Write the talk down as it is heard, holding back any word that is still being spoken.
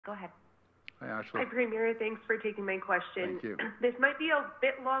Go ahead. Hi, Ashley. Hi, Premier. Thanks for taking my question. Thank you. This might be a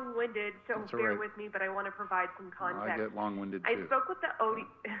bit long-winded, so That's bear right. with me, but I want to provide some context. I get long-winded I too. spoke with the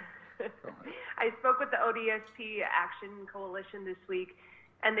I spoke with the ODSP Action Coalition this week,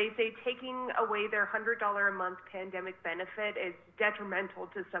 and they say taking away their $100 a month pandemic benefit is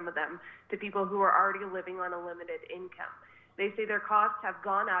detrimental to some of them, to people who are already living on a limited income. They say their costs have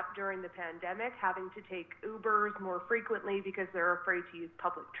gone up during the pandemic, having to take Ubers more frequently because they're afraid to use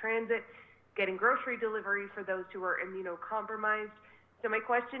public transit, getting grocery delivery for those who are immunocompromised. So my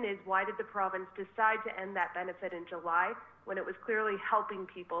question is, why did the province decide to end that benefit in July when it was clearly helping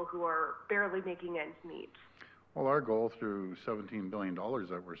people who are barely making ends meet? Well, our goal through $17 billion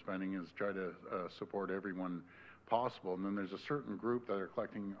that we're spending is try to support everyone possible. And then there's a certain group that are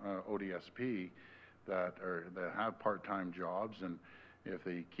collecting ODSP that have part-time jobs, and if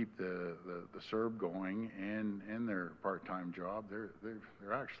they keep the CERB going and their part-time job,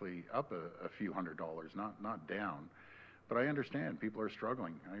 they're actually up a few $100s, not down. But I understand people are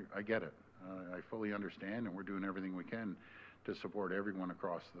struggling. I get it. I fully understand, and we're doing everything we can to support everyone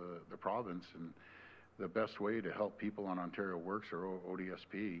across the province. And the best way to help people on Ontario Works or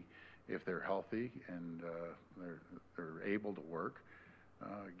ODSP, if they're healthy and they're able to work,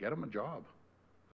 get them a job.